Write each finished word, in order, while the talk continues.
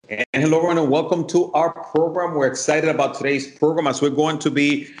And hello, everyone, and welcome to our program. We're excited about today's program as we're going to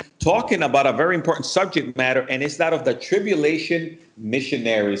be talking about a very important subject matter, and it's that of the tribulation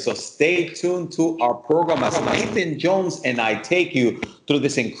missionary. So stay tuned to our program as Nathan Jones and I take you through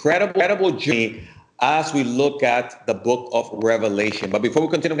this incredible journey as we look at the book of Revelation. But before we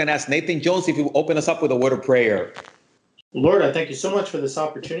continue, I'm going to ask Nathan Jones if you will open us up with a word of prayer. Lord, I thank you so much for this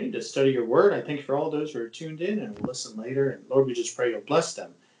opportunity to study your word. I thank you for all those who are tuned in and will listen later. And Lord, we just pray you'll bless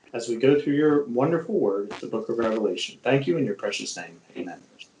them as we go through your wonderful word, the book of Revelation. Thank you in your precious name. Amen.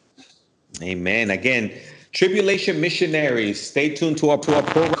 Amen. Again, tribulation missionaries, stay tuned to our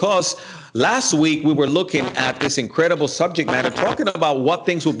program because last week we were looking at this incredible subject matter, talking about what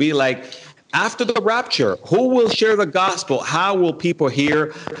things will be like after the rapture. Who will share the gospel? How will people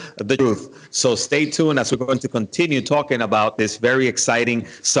hear the truth? So stay tuned as we're going to continue talking about this very exciting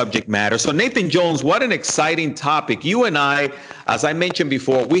subject matter. So Nathan Jones, what an exciting topic. You and I, as I mentioned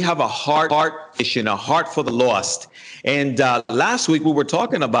before, we have a heart mission, a heart for the lost. And last week we were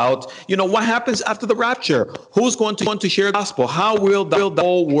talking about, what happens after the rapture? Who's going to share the gospel? How will the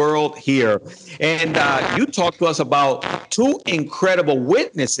whole world hear? And you talked to us about two incredible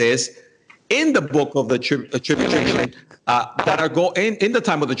witnesses in the book of the tribulation that are going in the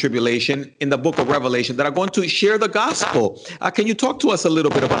time of the tribulation in the book of Revelation that are going to share the gospel. Can you talk to us a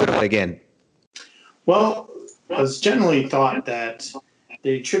little bit about that again? Well, it's generally thought that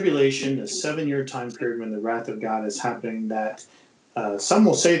the tribulation, the 7-year time period when the wrath of God is happening, that some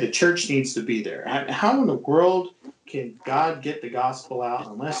will say the church needs to be there. How in the world can God get the gospel out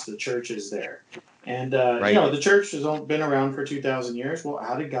unless the church is there? And, Right. the church has been around for 2,000 years. Well,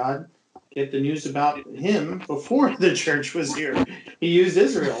 how did God get the news about him before the church was here? He used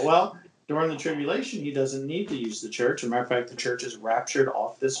Israel. Well, during the tribulation, he doesn't need to use the church. As a matter of fact, the church is raptured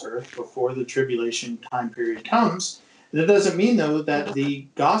off this earth before the tribulation time period comes. That doesn't mean, though, that the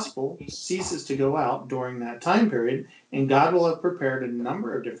gospel ceases to go out during that time period, and God will have prepared a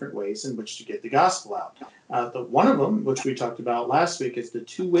number of different ways in which to get the gospel out. One of them, which we talked about last week, is the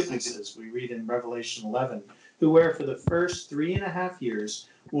two witnesses we read in Revelation 11, who were for the first 3.5 years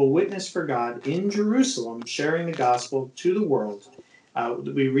will witness for God in Jerusalem, sharing the gospel to the world.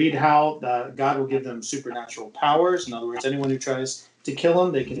 We read how God will give them supernatural powers. In other words, anyone who tries to kill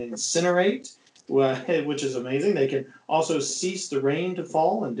them, they can incinerate, which is amazing. They can also cease the rain to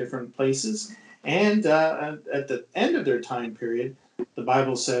fall in different places. And at the end of their time period, the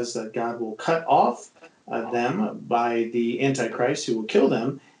Bible says that God will cut off them by the Antichrist who will kill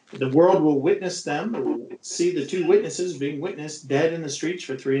them. The world will witness them, will see the two witnesses being witnessed dead in the streets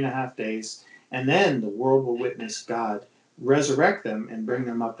for 3.5 days. And then the world will witness God resurrect them and bring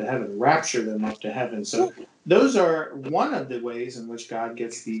them up to heaven, rapture them up to heaven. So those are one of the ways in which God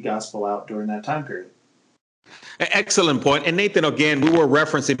gets the gospel out during that time period. Excellent point. And Nathan, again, we were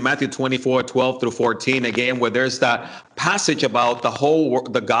referencing Matthew 24:12-14 again, where there's that passage about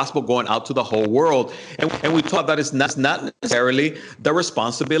the gospel going out to the whole world. And we thought that it's not necessarily the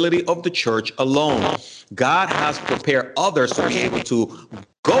responsibility of the church alone. God has prepared others to be able to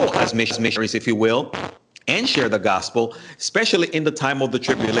go as missionaries, if you will, and share the gospel, especially in the time of the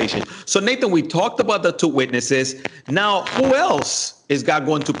tribulation. So Nathan, we talked about the two witnesses. Now, who else is God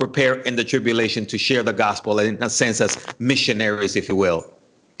going to prepare in the tribulation to share the gospel, in a sense, as missionaries, if you will?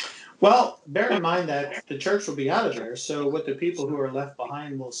 Well, bear in mind that the church will be out of there. So what the people who are left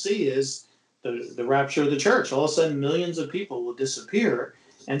behind will see is the rapture of the church. All of a sudden, millions of people will disappear.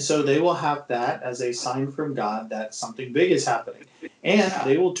 And so they will have that as a sign from God that something big is happening. And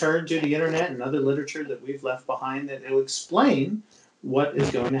they will turn to the internet and other literature that we've left behind that will explain what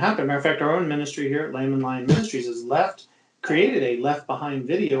is going to happen. Matter of fact, our own ministry here at Lamb and Lion Ministries has created a Left Behind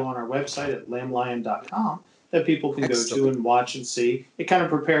video on our website at lamblion.com that people can go to and watch and see. It kind of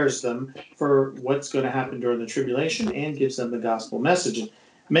prepares them for what's going to happen during the tribulation and gives them the gospel message. And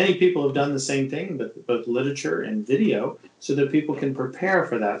many people have done the same thing, but both literature and video, so that people can prepare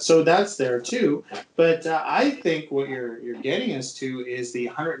for that. So that's there too. But I think what you're getting us to is the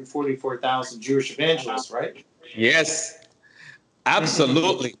 144,000 Jewish evangelists, right? Yes,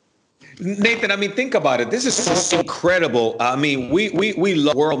 absolutely. Nathan, I mean, think about it. This is so incredible. I mean, we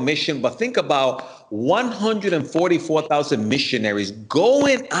love world mission, but think about 144,000 missionaries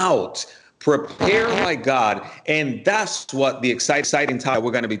going out, prepared by God. And that's what the exciting time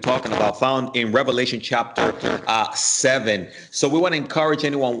we're going to be talking about, found in Revelation chapter 7. So we want to encourage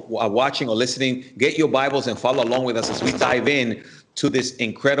anyone watching or listening, get your Bibles and follow along with us as we dive in to this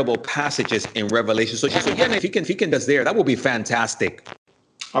incredible passages in Revelation. So again, if you can get us there, that would be fantastic.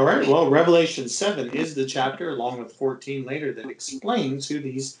 All right. Well, Revelation 7 is the chapter, along with 14 later, that explains who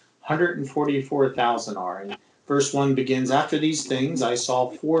these 144,000 are. And Verse 1 begins, "After these things I saw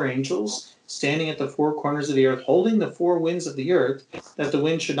four angels standing at the four corners of the earth, holding the four winds of the earth, that the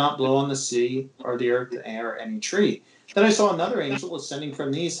wind should not blow on the sea or the earth or any tree. Then I saw another angel ascending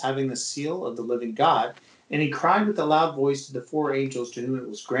from these, having the seal of the living God. And he cried with a loud voice to the four angels to whom it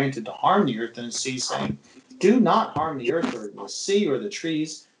was granted to harm the earth and the sea, saying, Do not harm the earth or the sea or the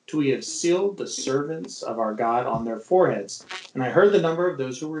trees, till we have sealed the servants of our God on their foreheads. And I heard the number of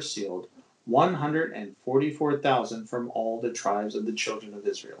those who were sealed, 144,000 from all the tribes of the children of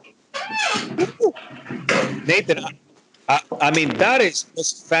Israel." Nathan, I mean, that is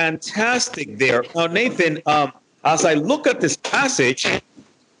just fantastic there. Now, Nathan, as I look at this passage,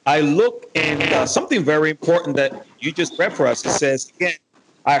 I look and something very important that you just read for us. It says, again,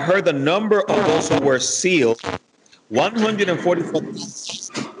 I heard the number of those who were sealed, 144.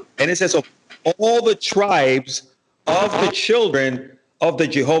 And it says, of all the tribes of the children of the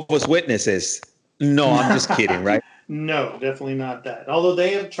Jehovah's Witnesses. No, I'm just kidding, right? No, definitely not that. Although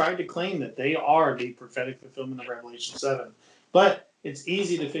they have tried to claim that they are the prophetic fulfillment of Revelation 7. But it's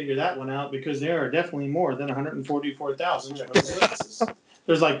easy to figure that one out because there are definitely more than 144,000 Jehovah's Witnesses.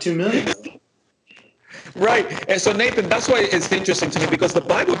 There's like 2 million of them. Right. And so, Nathan, that's why it's interesting to me, because the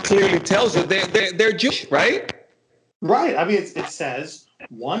Bible clearly tells you they're Jewish, right? Right. I mean, it says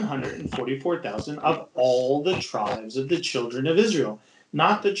 144,000 of all the tribes of the children of Israel,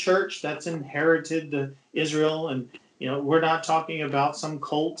 not the church that's inherited Israel. And, we're not talking about some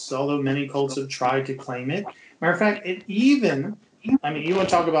cults, although many cults have tried to claim it. Matter of fact, you want to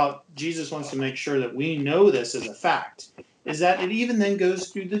talk about Jesus wants to make sure that we know this as a fact, is that it even then goes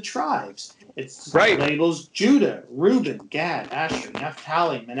through the tribes. It labels Judah, Reuben, Gad, Asher,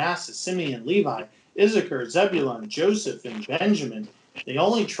 Naphtali, Manasseh, Simeon, Levi, Issachar, Zebulun, Joseph, and Benjamin. The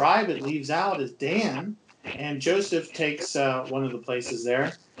only tribe it leaves out is Dan, and Joseph takes one of the places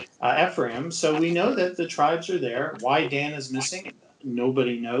there, Ephraim. So we know that the tribes are there. Why Dan is missing,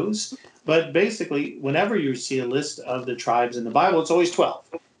 nobody knows. But basically, whenever you see a list of the tribes in the Bible, it's always 12.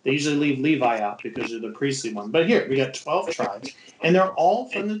 They usually leave Levi out because they're the priestly one. But here, we got 12 tribes, and they're all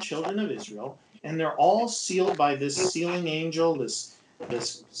from the children of Israel, and they're all sealed by this sealing angel, this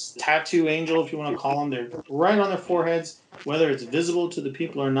tattoo angel, if you want to call them. They're right on their foreheads, whether it's visible to the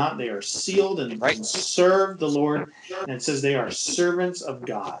people or not. They are sealed and serve the Lord. And it says they are servants of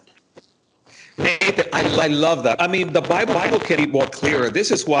God. Nathan, I love that. I mean, the Bible can be more clearer.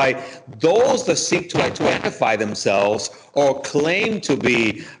 This is why those that seek to identify themselves or claim to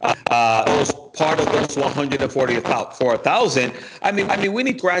be those part of those 144,000. I mean, we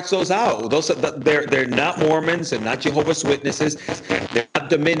need to scratch those out. They're not Mormons and not Jehovah's Witnesses. They're not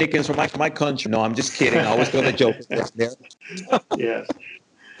Dominicans from my country. No, I'm just kidding. I always throw the joke there. Yes.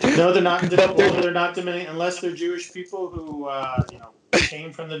 No, they're not. They're not Dominican unless they're Jewish people who,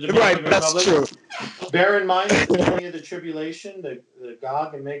 came from the Dominican Republic. That's true. Bear in mind, at the beginning of the tribulation, the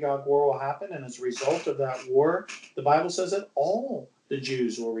Gog and Magog war will happen, and as a result of that war, the Bible says that all the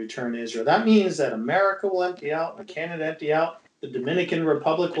Jews will return to Israel. That means that America will empty out, and Canada empty out, the Dominican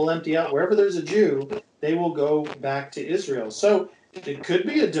Republic will empty out. Wherever there's a Jew, they will go back to Israel. So it could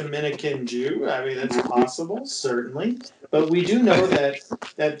be a Dominican Jew. I mean, that's possible, certainly. But we do know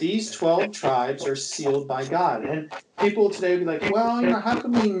that these 12 tribes are sealed by God. And people today will be like, well, how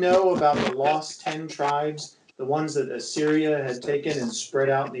can we know about the lost 10 tribes, the ones that Assyria had taken and spread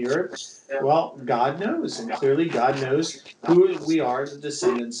out in the earth? Well, God knows, and clearly God knows who we are the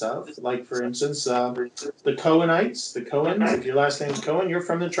descendants of. Like, for instance, the Cohenites, the Cohens, if your last name's Cohen, you're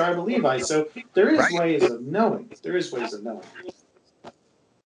from the tribe of Levi. So there is ways of knowing. There is ways of knowing.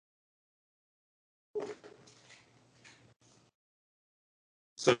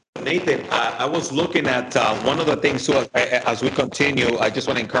 So, Nathan, I was looking at one of the things, too, as we continue. I just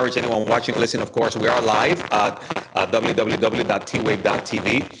want to encourage anyone watching, listening. Of course, we are live at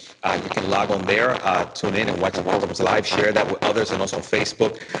www.twave.tv. You can log on there, tune in and watch the programs live, share that with others, and also on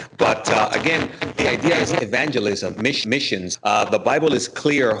Facebook. But again, the idea is evangelism, missions. The Bible is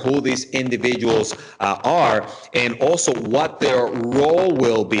clear who these individuals are and also what their role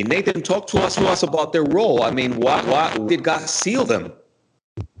will be. Nathan, talk to us about their role. I mean, why did God seal them?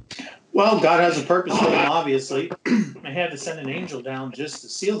 Well, God has a purpose for them, obviously. He had to send an angel down just to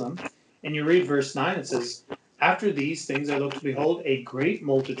seal them. And you read verse 9, it says, After these things I looked to behold a great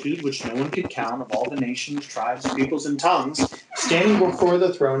multitude, which no one could count, of all the nations, tribes, peoples, and tongues, standing before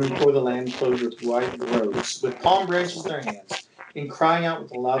the throne and before the Lamb, clothed with white robes, with palm branches in their hands, and crying out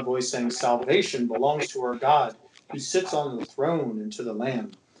with a loud voice, saying, Salvation belongs to our God, who sits on the throne, and to the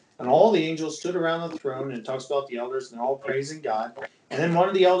Lamb. And all the angels stood around the throne, and it talks about the elders, and they're all praising God. And then one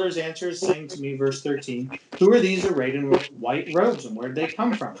of the elders answers, saying to me, verse 13, "Who are these arrayed in white robes, and where did they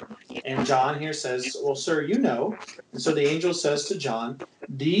come from?" And John here says, "Well, sir, you know." And so the angel says to John,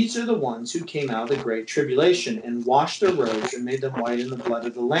 "These are the ones who came out of the great tribulation, and washed their robes, and made them white in the blood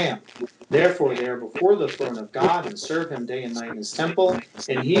of the Lamb. Therefore they are before the throne of God, and serve him day and night in his temple.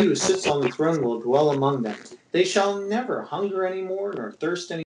 And he who sits on the throne will dwell among them. They shall never hunger any more, nor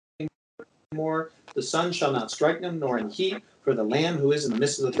thirst any more. The sun shall not strike them, nor any heat. For the Lamb who is in the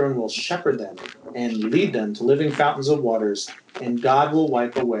midst of the throne will shepherd them, and lead them to living fountains of waters. And God will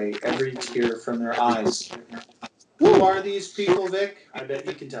wipe away every tear from their eyes." Who are these people, Vic? I bet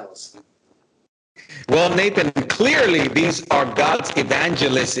you can tell us. Well, Nathan, clearly these are God's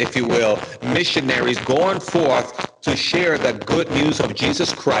evangelists, if you will, missionaries going forth to share the good news of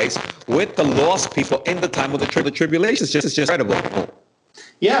Jesus Christ with the lost people in the time of the tribulation. It's just incredible.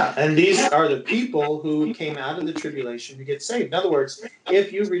 Yeah, and these are the people who came out of the tribulation to get saved. In other words,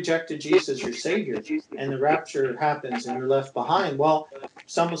 if you rejected Jesus as your Savior and the rapture happens and you're left behind, well,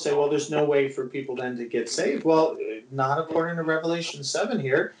 some will say, well, there's no way for people then to get saved. Well, not according to Revelation 7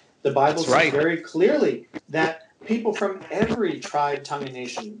 here. The Bible says very clearly that people from every tribe, tongue, and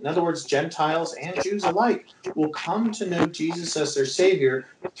nation, in other words, Gentiles and Jews alike, will come to know Jesus as their Savior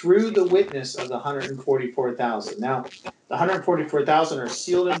through the witness of the 144,000. Now, the 144,000 are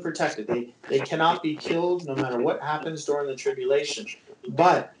sealed and protected. They cannot be killed no matter what happens during the tribulation.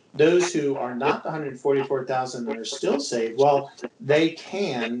 But those who are not the 144,000 and are still saved, well, they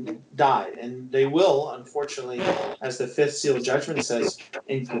can die. And they will, unfortunately, as the fifth seal judgment says,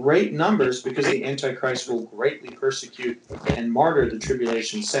 in great numbers, because the Antichrist will greatly persecute and martyr the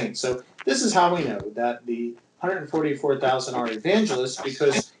tribulation saints. So this is how we know that the 144,000 are evangelists,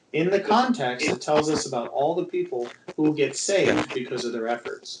 because in the context, it tells us about all the people who will get saved because of their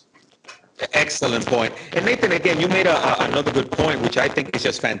efforts. Excellent point. And Nathan, again, you made another good point, which I think is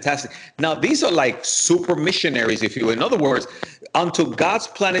just fantastic. Now, these are like super missionaries, if you will. In other words, until God's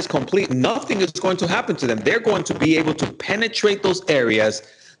plan is complete, nothing is going to happen to them. They're going to be able to penetrate those areas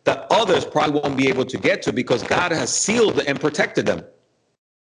that others probably won't be able to get to, because God has sealed and protected them.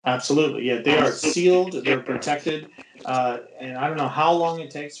 Absolutely. Yeah, they are sealed, they're protected. And I don't know how long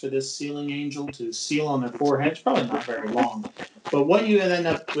it takes for this sealing angel to seal on their foreheads. Probably not very long. But what you end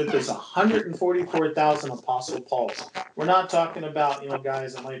up with is 144,000 Apostle Pauls. We're not talking about,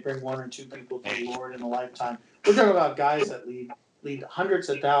 guys that might bring one or two people to the Lord in a lifetime. We're talking about guys that lead hundreds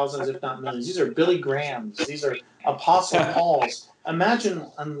of thousands, if not millions. These are Billy Grahams. These are Apostle Pauls. Imagine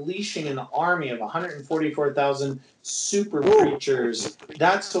unleashing an army of 144,000 super preachers.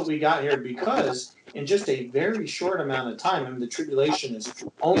 That's what we got here, because in just a very short amount of time, I mean, the tribulation is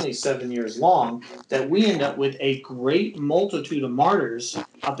only 7 years long, that we end up with a great multitude of martyrs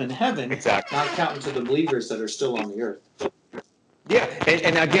up in heaven, Exactly. not counting to the believers that are still on the earth. Yeah,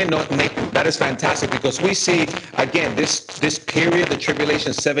 and again, Nathan, that is fantastic, because we see, again, this period, the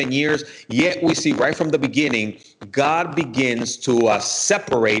tribulation, 7 years, yet we see right from the beginning, God begins to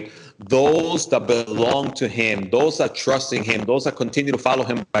separate those that belong to him, those that trust in him, those that continue to follow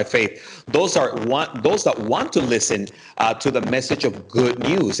him by faith, those that want to listen to the message of good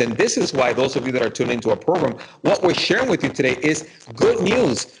news. And this is why those of you that are tuning into our program, what we're sharing with you today is good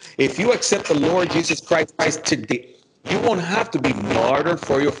news. If you accept the Lord Jesus Christ today, you won't have to be martyred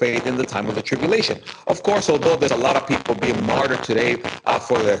for your faith in the time of the tribulation. Of course, although there's a lot of people being martyred today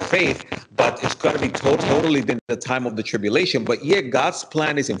for their faith, but it's going to be totally in the time of the tribulation. But yet God's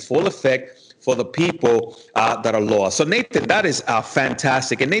plan is in full effect for the people that are lost. So Nathan, that is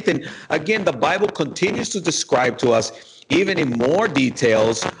fantastic. And Nathan, again, the Bible continues to describe to us, even in more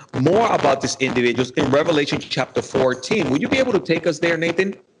details, more about these individuals in Revelation chapter 14. Would you be able to take us there,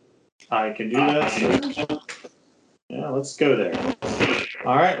 Nathan? I can do that, sir. Yeah, let's go there.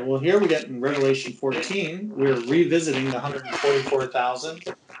 All right, well, here we get in Revelation 14, we're revisiting the 144,000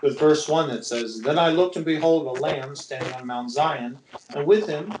 with verse 1 that says, "Then I looked, and behold, a lamb standing on Mount Zion, and with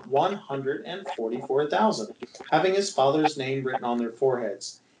him 144,000, having his father's name written on their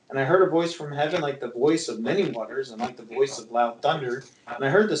foreheads. And I heard a voice from heaven like the voice of many waters, and like the voice of loud thunder. And I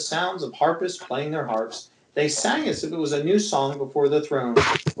heard the sounds of harpists playing their harps. They sang as if it was a new song before the throne,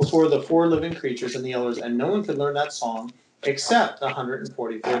 before the four living creatures and the elders, and no one could learn that song except the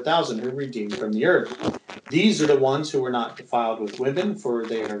 144,000 who redeemed from the earth. These are the ones who were not defiled with women, for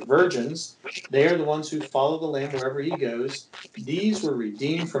they are virgins. They are the ones who follow the Lamb wherever he goes. These were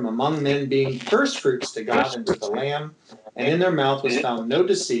redeemed from among men, being firstfruits to God and to the Lamb. And in their mouth was found no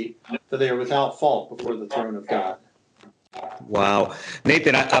deceit, for they are without fault before the throne of God." Wow.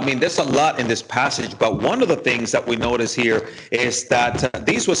 Nathan, I mean, there's a lot in this passage, but one of the things that we notice here is that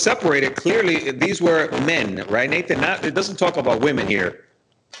these were separated. Clearly, these were men, right, Nathan? Not, it doesn't talk about women here.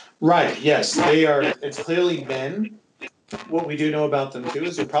 Right. Yes, they are. It's clearly men. What we do know about them too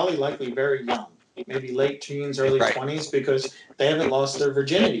is they're probably likely very young, maybe late teens, early Right. 20s, because they haven't lost their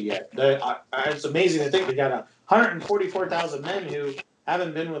virginity yet. It's amazing to think they got 144,000 men who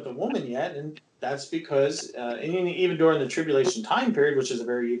haven't been with a woman yet, and that's because and even during the tribulation time period, which is a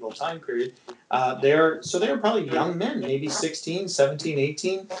very evil time period, they're probably young men, maybe 16, 17,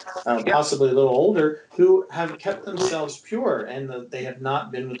 18, possibly a little older, who have kept themselves pure, and they have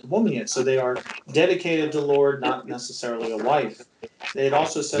not been with a woman yet. So they are dedicated to the Lord, not necessarily a wife. It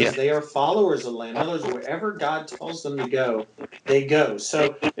also says Yeah. they are followers of the Lamb. In other words, wherever God tells them to go, they go.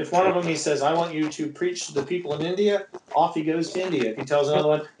 So if one of them, he says, I want you to preach to the people in India, off he goes to India. If he tells another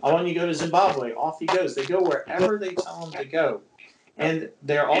one, I want you to go to Zimbabwe, off he goes. They go wherever they tell him to go. And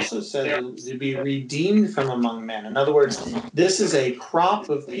they're also said to be redeemed from among men. In other words, this is a crop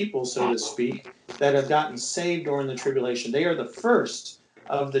of people, so to speak, that have gotten saved during the tribulation. They are the first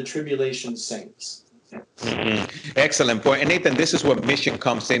of the tribulation saints. Excellent point. And Nathan, this is where mission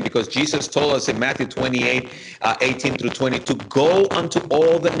comes in, because Jesus told us in Matthew 28, 18 through 22, go unto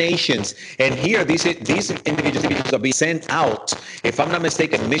all the nations. And here, these individuals are being sent out. If I'm not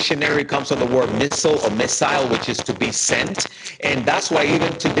mistaken, missionary comes from the word missile or missile, which is to be sent. And that's why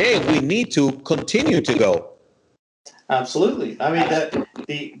even today we need to continue to go. Absolutely. I mean, that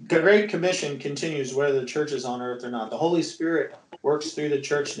the Great Commission continues whether the church is on earth or not. The Holy Spirit works through the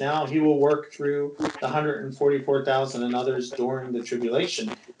church now. He will work through the 144,000 and others during the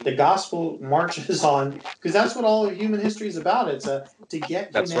tribulation. The gospel marches on, because that's what all of human history is about. It's to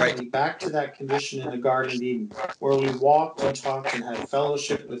get That's right. humanity back to that condition in the Garden of Eden, where we walked and talked and had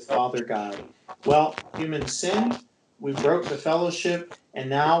fellowship with Father God. Well, humans sinned. We broke the fellowship, and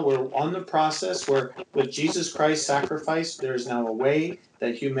now we're on the process where, with Jesus Christ's sacrifice, there's now a way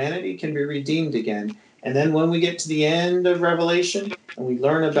that humanity can be redeemed again. And then when we get to the end of Revelation and we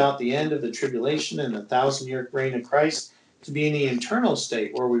learn about the end of the tribulation and the 1,000-year reign of Christ, to be in the eternal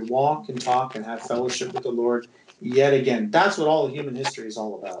state where we walk and talk and have fellowship with the Lord yet again. That's what all of human history is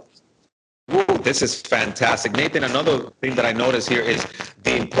all about. Ooh, this is fantastic. Nathan, another thing that I notice here is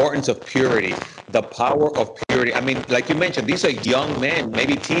the importance of purity, the power of purity. I mean, like you mentioned, these are young men,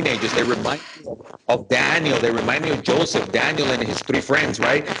 maybe teenagers. They remind me of Daniel. They remind me of Joseph, Daniel and his three friends,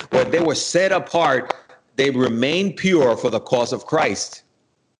 right? Where they were set apart. They remained pure for the cause of Christ.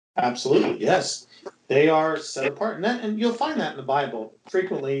 Absolutely, yes. They are set apart. And you'll find that in the Bible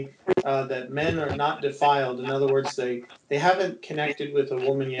frequently, that men are not defiled. In other words, they haven't connected with a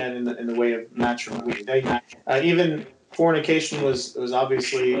woman yet in the way of matrimony. Even fornication was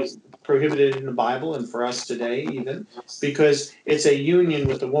obviously prohibited in the Bible, and for us today even, because it's a union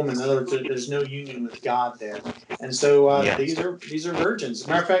with a woman. In other words, there's no union with God there. And so Yes. these are virgins. As a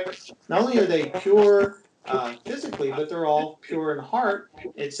matter of fact, not only are they pure physically, but they're all pure in heart.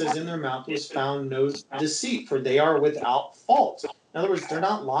 It says in their mouth was found no deceit, for they are without fault. In other words, they're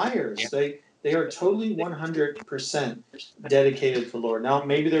not liars. They are totally 100% dedicated to the Lord. Now,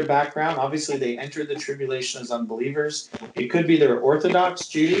 maybe their background, obviously they entered the tribulation as unbelievers. It could be their Orthodox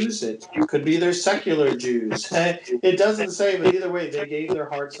Jews. It could be their secular Jews. It doesn't say, but either way, they gave their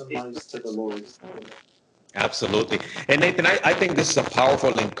hearts and lives to the Lord. Absolutely. And Nathan, I think this is a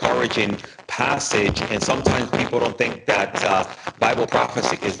powerful, encouraging passage. And sometimes people don't think that Bible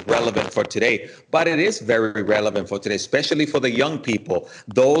prophecy is relevant for today, but it is very relevant for today, especially for the young people,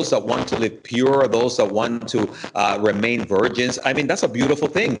 those that want to live pure, those that want to remain virgins. I mean, that's a beautiful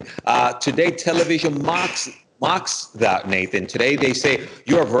thing. Today, television mocks that, Nathan. Today they say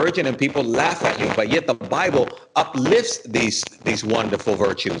you're a virgin and people laugh at you, but yet the Bible uplifts these wonderful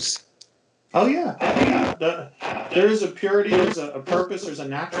virtues. Oh yeah, there is a purity, there's a purpose, there's a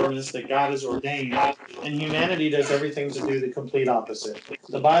naturalness that God has ordained, and humanity does everything to do the complete opposite.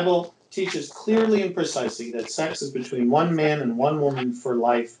 The Bible teaches clearly and precisely that sex is between one man and one woman for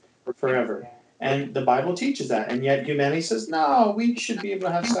life, forever. And the Bible teaches that, and yet humanity says, no, we should be able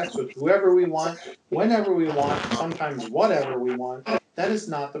to have sex with whoever we want, whenever we want, sometimes whatever we want. That is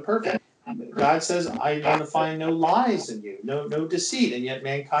not the perfect. God says, I want to find no lies in you, no deceit, and yet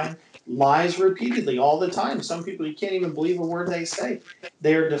mankind lies repeatedly all the time. Some people, you can't even believe a word they say.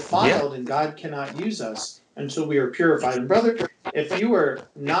 They are Yeah. defiled, and God cannot use us until we are purified. And brother, if you are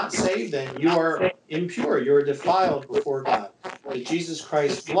not saved, then you are impure. You are defiled before God. But Jesus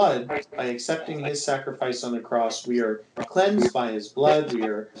Christ's blood, by accepting his sacrifice on the cross, we are cleansed by his blood. We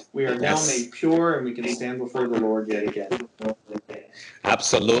are now Yes. made pure, and we can stand before the Lord yet again.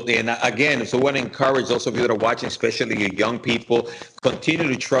 Absolutely. And again, so I want to encourage those of you that are watching, especially you young people, continue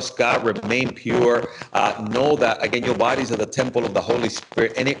to trust God, remain pure. Know that, again, your bodies are the temple of the Holy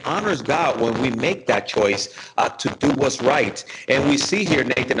Spirit. And it honors God when we make that choice to do what's right. And we see here,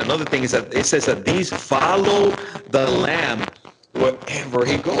 Nathan, another thing is that it says that these follow the Lamb wherever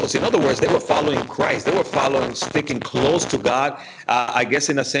he goes. In other words, they were following Christ. They were following, sticking close to God. I guess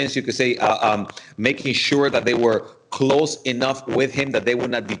in a sense, you could say, making sure that they were close enough with him that they would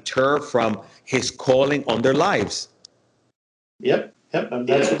not deter from his calling on their lives. Yep. And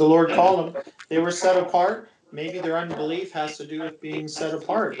that's what the Lord called them. They were set apart. Maybe their unbelief has to do with being set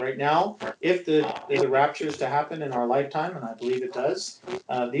apart. Right now, if the rapture is to happen in our lifetime, and I believe it does,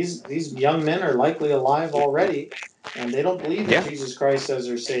 these young men are likely alive already, and they don't believe in Jesus Christ as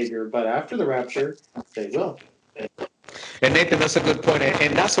their Savior. But after the rapture, they will. And Nathan, that's a good point.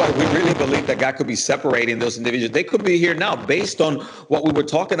 And that's why we really believe that God could be separating those individuals. They could be here now based on what we were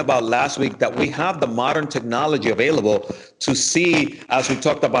talking about last week, that we have the modern technology available to see, as we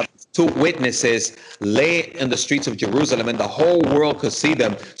talked about, two witnesses lay in the streets of Jerusalem and the whole world could see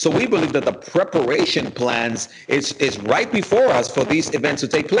them. So we believe that the preparation plans is right before us for these events to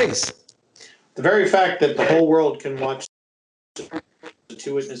take place. The very fact that the whole world can watch the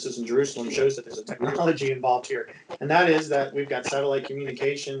two witnesses in Jerusalem shows that there's a technology involved here, and that is that we've got satellite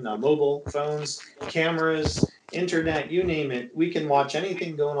communication, mobile phones, cameras, internet, you name it. We can watch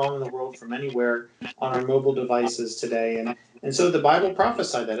anything going on in the world from anywhere on our mobile devices today, and so the Bible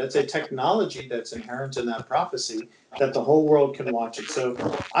prophesied that. It's a technology that's inherent in that prophecy that the whole world can watch it. So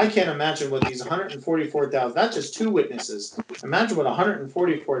I can't imagine what these 144,000, not just two witnesses, imagine what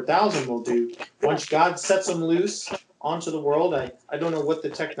 144,000 will do once God sets them loose onto the world. I don't know what the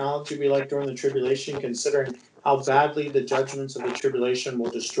technology will be like during the tribulation, considering how badly the judgments of the tribulation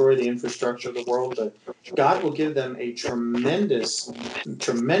will destroy the infrastructure of the world. But God will give them a tremendous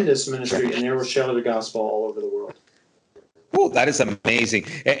ministry, and they will share the gospel all over the world. Oh, that is amazing.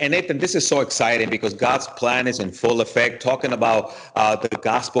 And Nathan, this is so exciting because God's plan is in full effect. Talking about the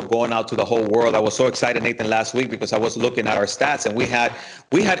gospel going out to the whole world. I was so excited, Nathan, last week because I was looking at our stats and we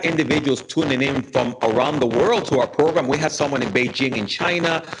had individuals tuning in from around the world to our program. We had someone in Beijing in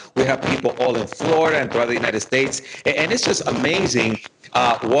China. We have people all in Florida and throughout the United States. And it's just amazing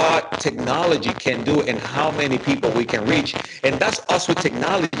what technology can do and how many people we can reach. And that's us with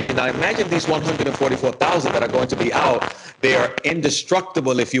technology. Now imagine these 144,000 that are going to be out. They are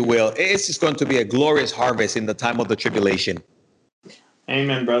indestructible, if you will. It's just going to be a glorious harvest in the time of the tribulation.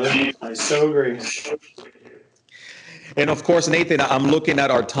 Amen, brother. I so agree. And of course, Nathan, I'm looking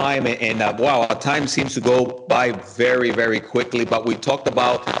at our time, and wow, our time seems to go by very, very quickly. But we talked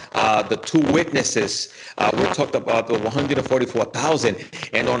about the two witnesses. We talked about the 144,000.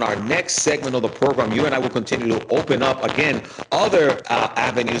 And on our next segment of the program, you and I will continue to open up, again, other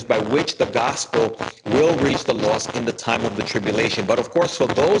avenues by which the gospel will reach the lost in the time of the tribulation. But of course, for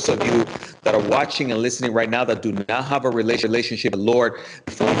those of you that are watching and listening right now that do not have a relationship with the Lord,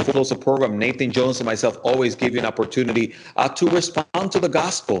 before we close the program, Nathan Jones and myself always give you an opportunity to respond to the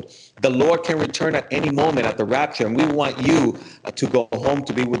gospel. The Lord can return at any moment at the rapture, and we want you to go home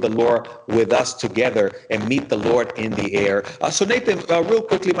to be with the Lord with us together and meet the Lord in the air. So Nathan, real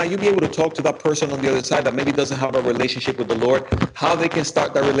quickly, might you be able to talk to that person on the other side that maybe doesn't have a relationship with the Lord, how they can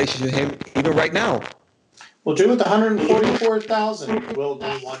start that relationship with him even right now? Well, do what the 144,000 will do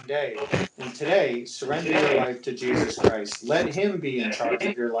one day. And today, surrender your life to Jesus Christ. Let him be in charge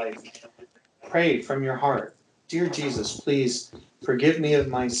of your life. Pray from your heart. Dear Jesus, please forgive me of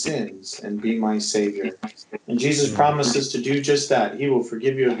my sins and be my Savior. And Jesus promises to do just that. He will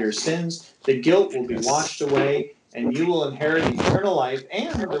forgive you of your sins. The guilt will be washed away, and you will inherit eternal life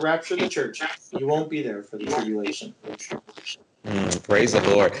and the rapture of the church. You won't be there for the tribulation. Praise the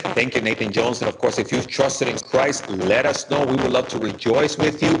Lord. Thank you, Nathan Jones. And of course, if you've trusted in Christ, let us know. We would love to rejoice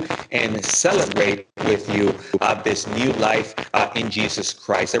with you and celebrate with you this new life in Jesus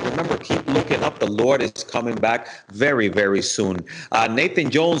Christ. And remember, keep looking up. The Lord is coming back very, very soon.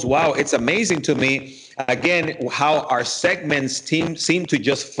 Nathan Jones, wow, it's amazing to me, again, how our segments seem to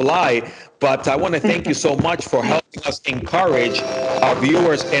just fly. But I want to thank you so much for helping us encourage our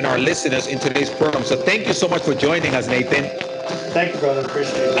viewers and our listeners in today's program. So thank you so much for joining us, Nathan. Thank you, brother.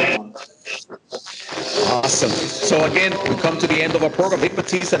 Appreciate it. Awesome. So again, we come to the end of our program. Vic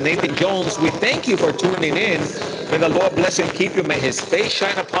Batista, Nathan Jones, we thank you for tuning in. May the Lord bless and keep you. May his face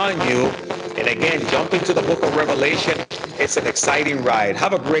shine upon you. And again, jump into the book of Revelation. It's an exciting ride.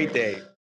 Have a great day.